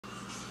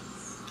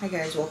Hi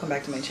guys, welcome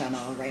back to my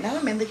channel. Right now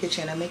I'm in the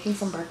kitchen. I'm making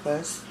some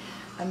breakfast.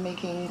 I'm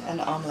making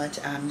an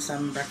omelet and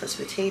some breakfast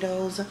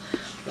potatoes.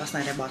 Last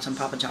night I bought some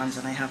Papa John's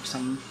and I have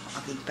some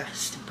of the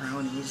best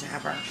brownies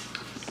ever.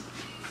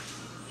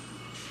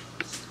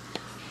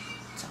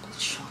 Double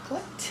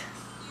chocolate?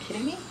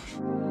 Kidding me?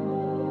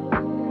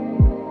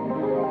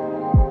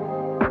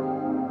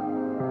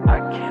 I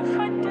can't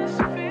fight this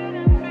feeling.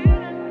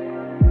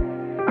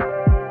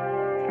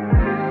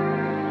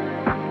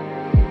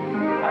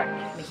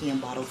 Making a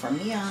bottle for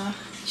Mia.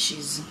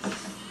 She's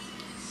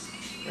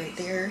right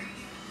there.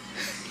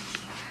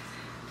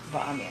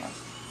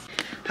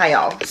 Hi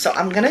y'all. So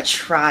I'm gonna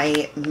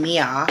try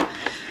Mia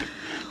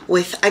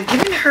with I've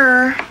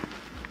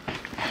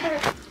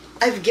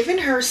given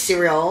her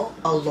cereal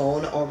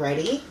alone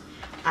already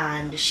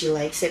and she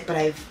likes it,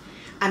 but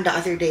and the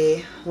other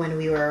day when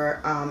we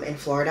were in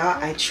Florida,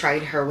 I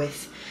tried her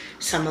with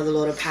some of the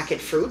loaded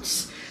packet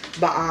fruits,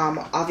 but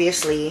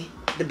obviously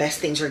the best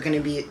things are going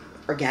to be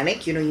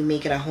organic, you know, you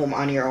make it at home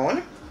on your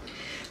own.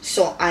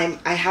 So I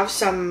have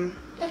some,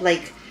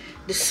 like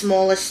the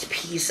smallest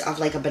piece of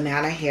like a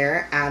banana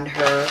here and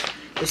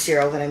the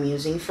cereal that I'm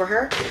using for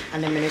her,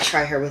 and I'm going to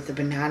try her with the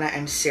banana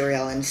and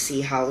cereal and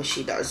see how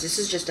she does. This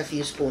is just a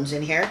few spoons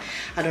in here.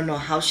 I don't know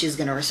how she's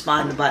going to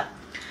respond, but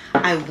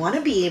I want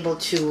to be able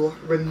to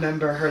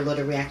remember her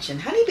little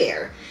reaction. Honey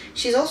Bear,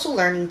 she's also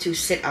learning to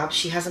sit up.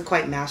 She hasn't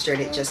quite mastered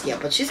it just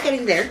yet, but she's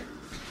getting there.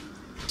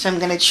 So I'm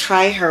going to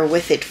try her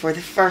with it for the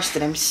first,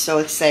 and I'm so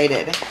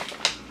excited.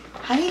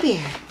 Honey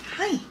Bear,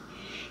 hi.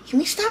 Can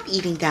we stop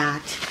eating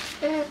that?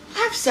 I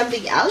have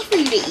something else for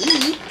you to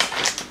eat.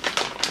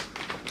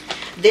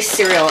 This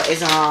cereal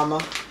is,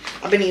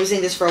 I've been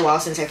using this for a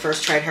while since I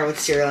first tried her with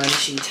cereal, and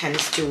she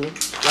tends to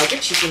like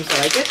it. She seems to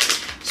like it.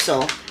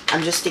 So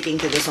I'm just sticking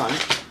to this one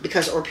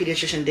because our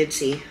pediatrician did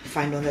say,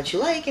 find one that you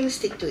like and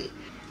stick to it.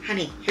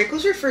 Honey, here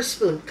goes your first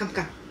spoon. Come.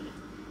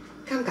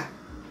 Come.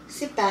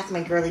 Sit back,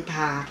 my girly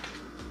pop.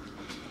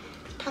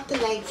 Pop the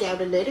legs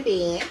out a little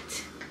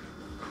bit.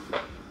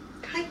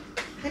 Hi,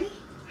 honey.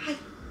 Hi.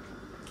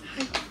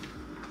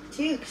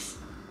 Dukes.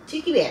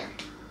 Dookie Bear.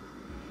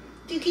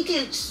 Dookie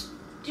Dukes.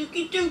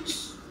 Dookie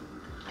Dukes.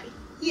 Hi.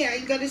 Yeah,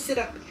 you gotta sit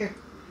up here.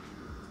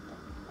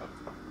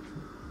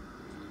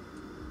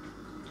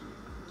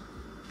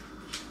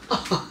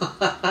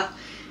 What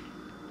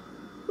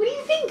do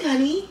you think,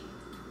 honey?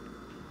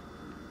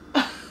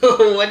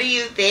 What do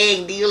you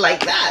think? Do you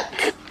like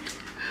that?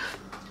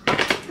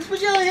 Just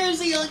put your hair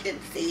so y'all can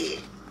see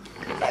it.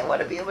 I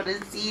want to be able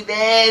to see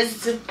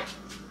this.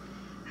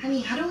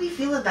 Honey, how do we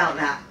feel about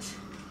that?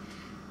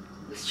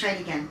 Let's try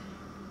it again.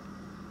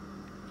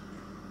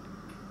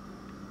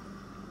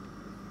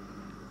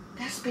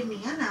 That's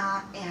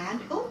banana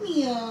and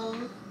oatmeal.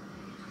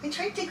 I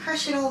tried to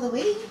crush it all the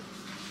way.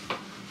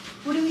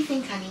 What do we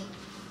think, honey?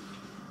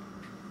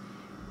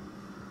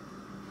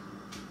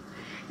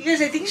 You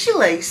guys, I think she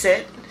likes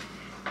it.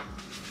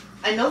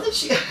 I know that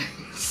she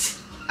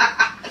likes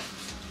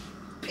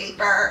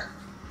paper.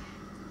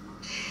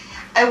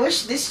 I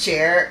wish this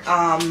chair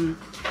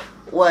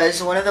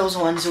was one of those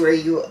ones where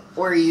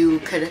you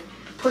could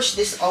push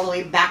this all the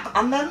way back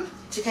on them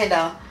to kind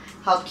of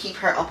help keep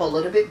her up a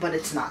little bit, but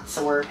it's not.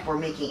 So we're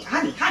making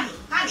honey.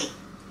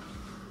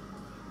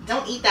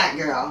 Don't eat that,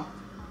 girl.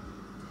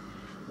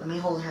 Let me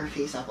hold her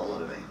face up a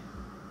little bit.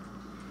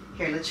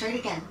 Here, let's try it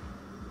again.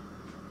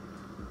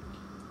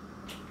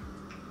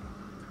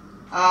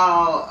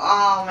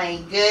 Oh my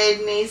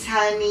goodness,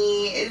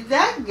 honey. Is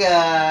that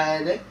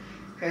good?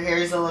 Her hair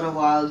is a little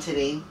wild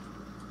today.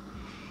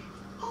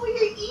 Oh,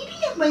 you're eating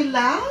it, my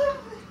love.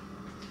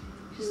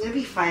 She's gonna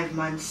be 5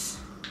 months.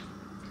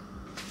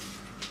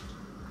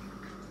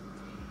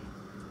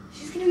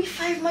 She's gonna be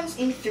 5 months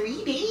in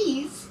 3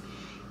 days.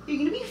 You're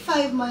gonna be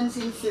 5 months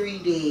in 3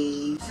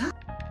 days. Huh?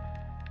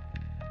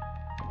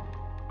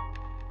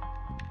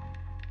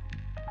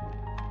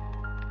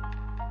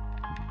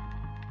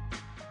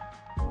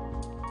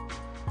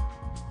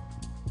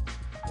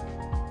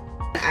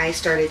 I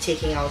started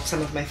taking out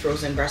some of my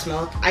frozen breast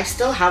milk. I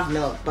still have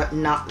milk, but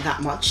not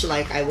that much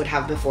like I would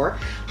have before.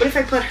 But if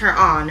I put her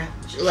on,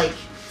 like,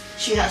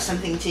 she has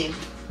something to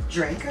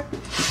drink.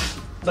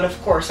 But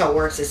of course how it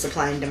works is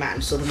supply and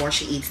demand. So the more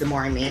she eats, the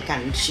more I make,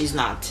 and she's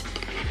not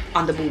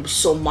on the boob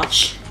so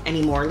much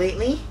anymore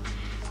lately.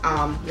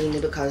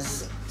 Mainly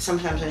because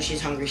sometimes when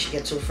she's hungry, she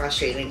gets so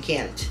frustrated and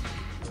can't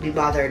be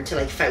bothered to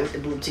like fight with the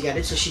boob to get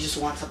it. So she just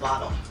wants a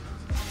bottle.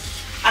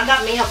 And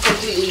that may have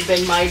completely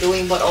been my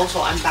doing, but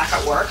also I'm back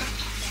at work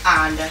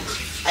and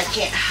I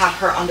can't have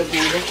her on the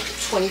boob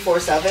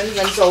 24/7.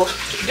 And so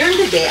during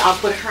the day, I'll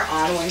put her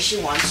on when she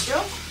wants to.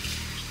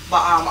 But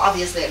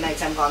obviously at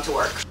night I'm gone to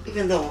work.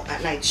 Even though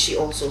at night she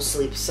also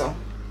sleeps. So,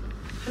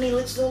 honey,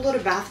 let's do a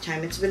little bath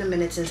time. It's been a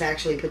minute since I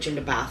actually put you in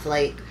the bath.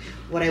 Like,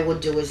 what I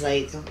would do is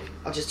like,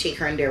 I'll just take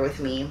her in there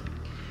with me,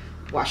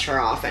 wash her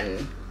off,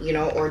 and you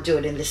know, or do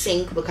it in the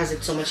sink because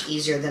it's so much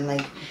easier than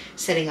like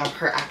setting up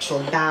her actual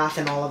bath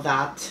and all of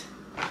that,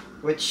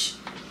 which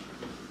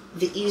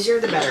the easier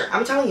the better.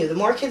 I'm telling you, the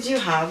more kids you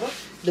have,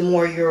 the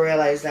more you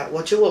realize that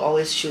what you will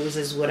always choose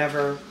is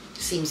whatever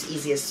seems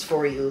easiest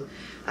for you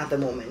at the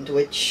moment,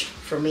 which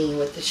for me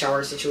with the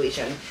shower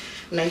situation,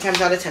 9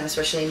 times out of 10,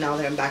 especially now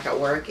that I'm back at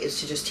work, is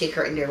to just take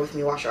her in there with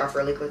me, wash her off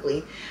really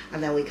quickly,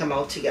 and then we come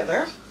out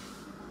together.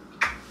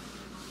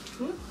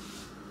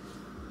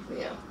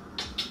 Yeah.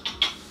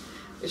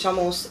 It's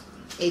almost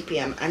 8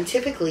 p.m. and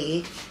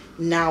typically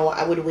now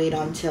I would wait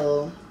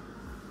until,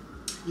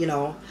 you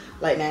know,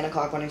 like 9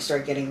 o'clock when I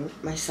start getting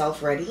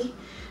myself ready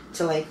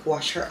to like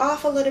wash her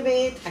off a little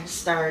bit and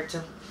start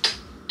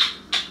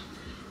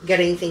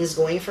getting things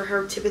going for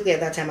her. Typically at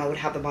that time I would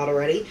have the bottle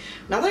ready.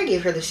 Now that I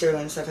gave her the cereal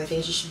and stuff, I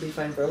think she should be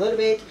fine for a little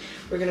bit.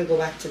 We're gonna go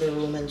back to the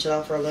room and chill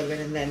out for a little bit,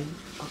 and then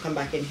I'll come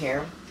back in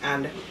here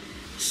and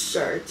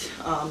start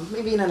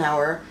maybe in an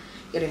hour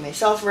getting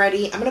myself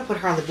ready. I'm gonna put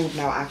her on the boob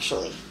now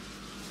actually.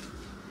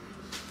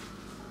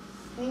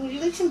 Hey, would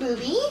you like some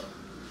booby?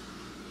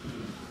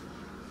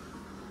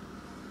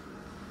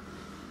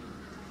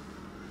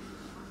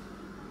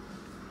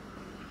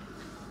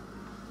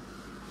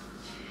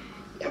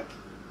 Yep.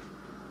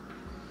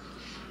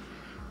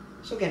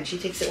 So again, she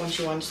takes it when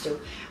she wants to,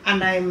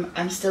 and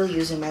I'm still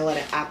using my Let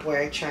It app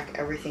where I track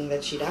everything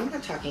that she does. I'm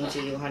not talking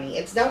to you, honey.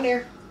 It's down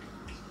there.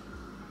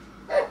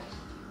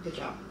 Good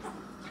job.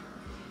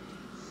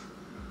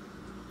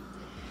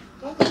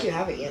 I don't think you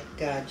have it yet.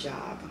 Good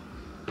job.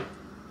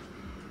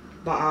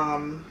 But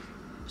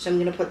so I'm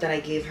gonna put that I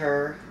gave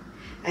her.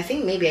 I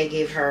think maybe I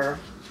gave her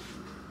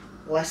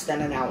less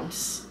than an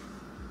ounce.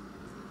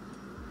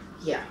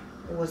 Yeah,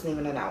 it wasn't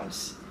even an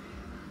ounce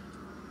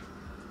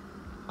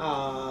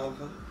of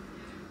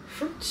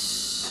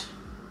fruits,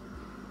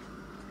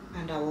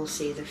 and I will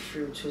say the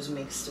fruit was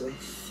mixed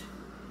with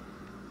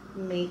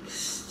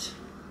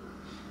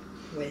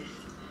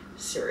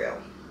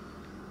cereal.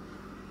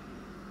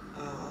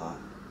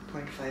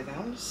 0.5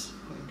 ounce,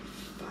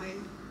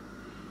 0.5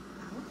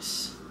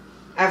 ounce.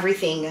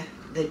 Everything,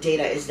 the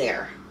data is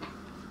there.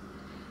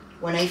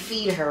 When I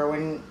feed her,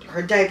 when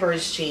her diaper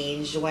is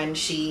changed, when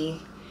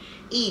she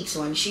eats,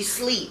 when she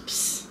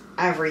sleeps,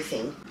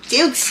 everything.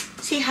 Dukes,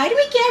 say hi to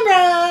my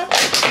camera.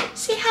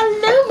 Say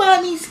hello,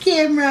 mommy's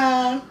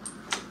camera.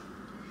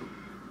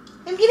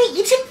 I'm gonna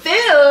eat some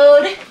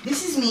food.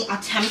 This is me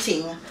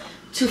attempting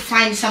to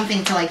find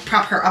something to like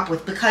prop her up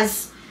with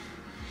because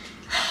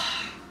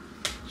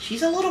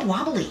she's a little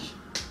wobbly.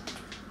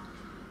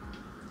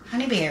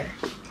 Honey bear,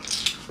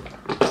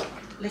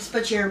 let's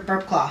put your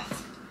burp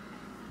cloth.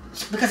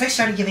 Because I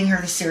started giving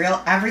her the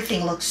cereal,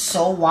 everything looks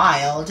so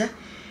wild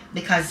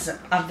because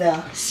of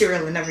the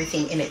cereal and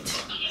everything in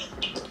it.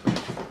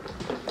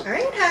 All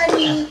right,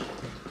 honey.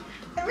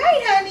 All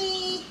right,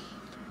 honey.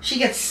 She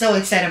gets so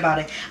excited about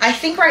it. I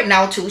think right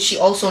now too, she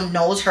also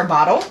knows her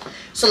bottle.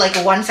 So like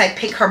once I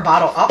pick her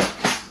bottle up,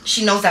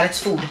 she knows that it's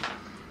food.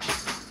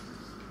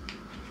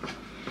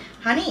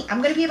 Honey,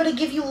 I'm gonna be able to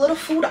give you a little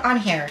food on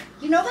here.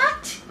 You know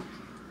that?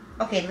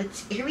 Okay,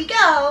 here we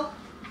go.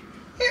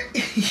 Here,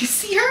 you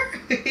see her?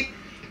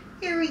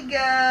 Here we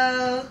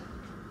go.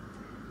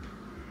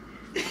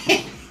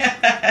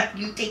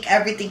 You take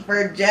everything for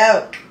a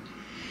joke.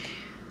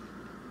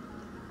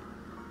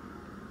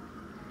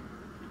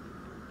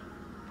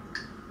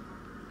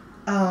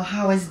 Oh,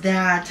 how is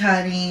that,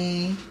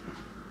 honey?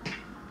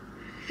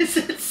 Is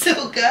it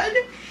so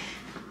good?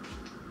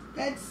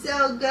 That's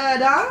so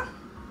good, huh?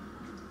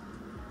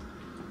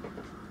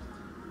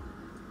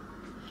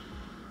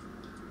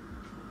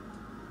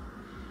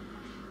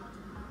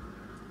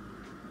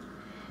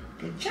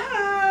 Good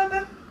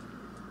job.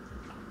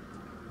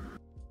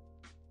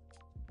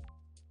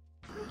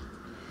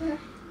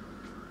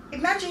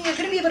 Imagine you're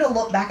going to be able to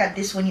look back at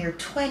this when you're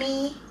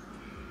 20.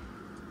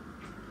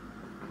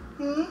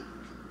 Is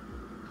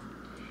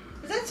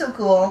that so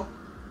cool?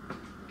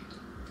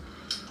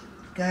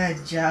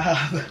 Good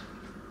job.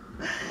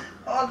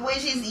 Oh, the way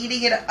she's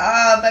eating it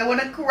up. I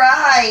want to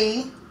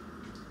cry.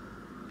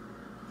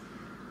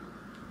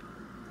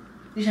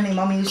 Usually,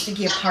 Mommy used to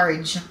give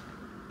porridge.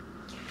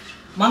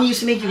 Mommy used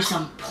to make you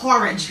some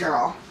porridge,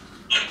 girl.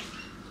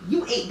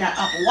 You ate that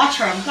up. Watch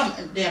her. I'm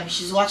coming. Damn,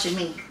 she's watching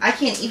me. I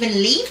can't even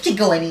leave to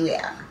go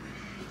anywhere.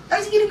 I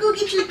was going to go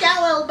get you a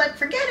towel, but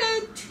forget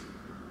it.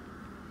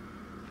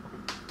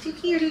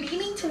 You're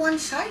leaning to one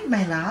side,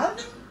 my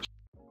love.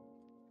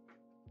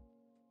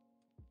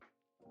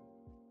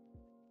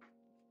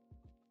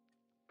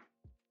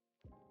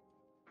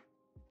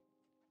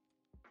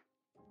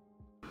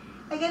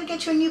 I gotta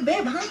get you a new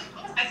bib, huh?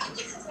 I think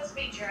it's supposed to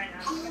be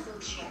Joanna.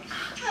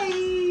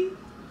 Hi.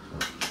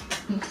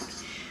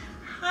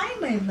 Hi,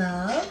 my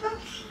love.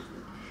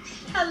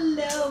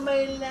 Hello,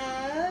 my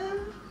love.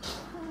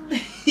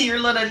 Your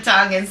little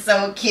tongue is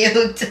so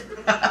cute.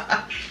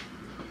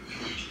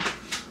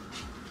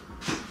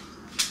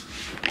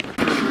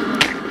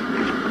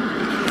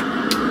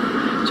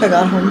 So I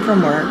got home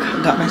from work,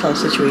 got myself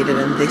situated,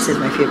 and this is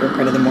my favorite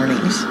part of the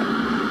mornings.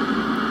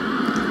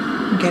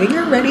 Getting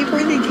her ready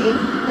for the day.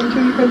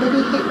 Entering her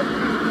little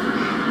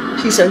hair.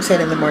 She's so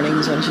excited in the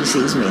mornings when she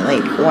sees me.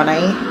 Like when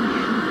I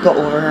go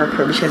over her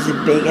crib, she has the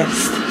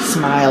biggest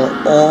smile.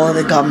 All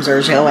the gums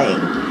are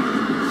showing.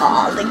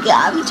 All the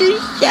gums are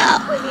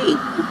showing.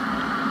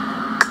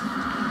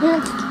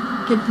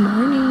 Good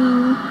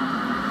morning.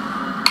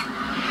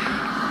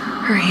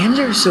 Her hands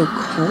are so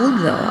cold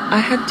though. I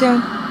had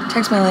to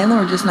text my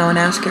landlord just now and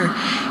ask her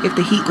if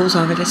the heat goes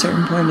off at a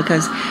certain point,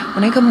 because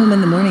when I come home in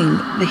the morning,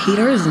 the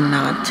heater is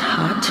not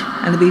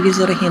hot and the baby's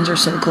little hands are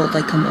so cold,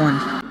 like, come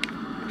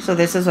on. So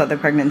this is what the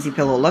pregnancy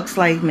pillow looks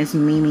like. Miss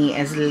Mimi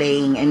is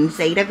laying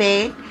inside of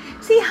it.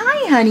 Say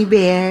hi, honey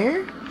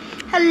bear.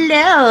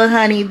 Hello,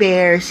 honey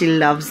bear. She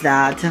loves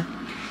that.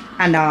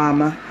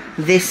 And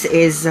this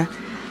is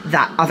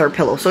that other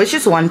pillow. So it's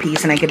just one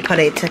piece and I could put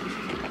it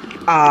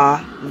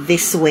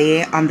this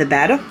way on the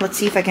bed. Let's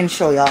see if I can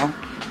show y'all.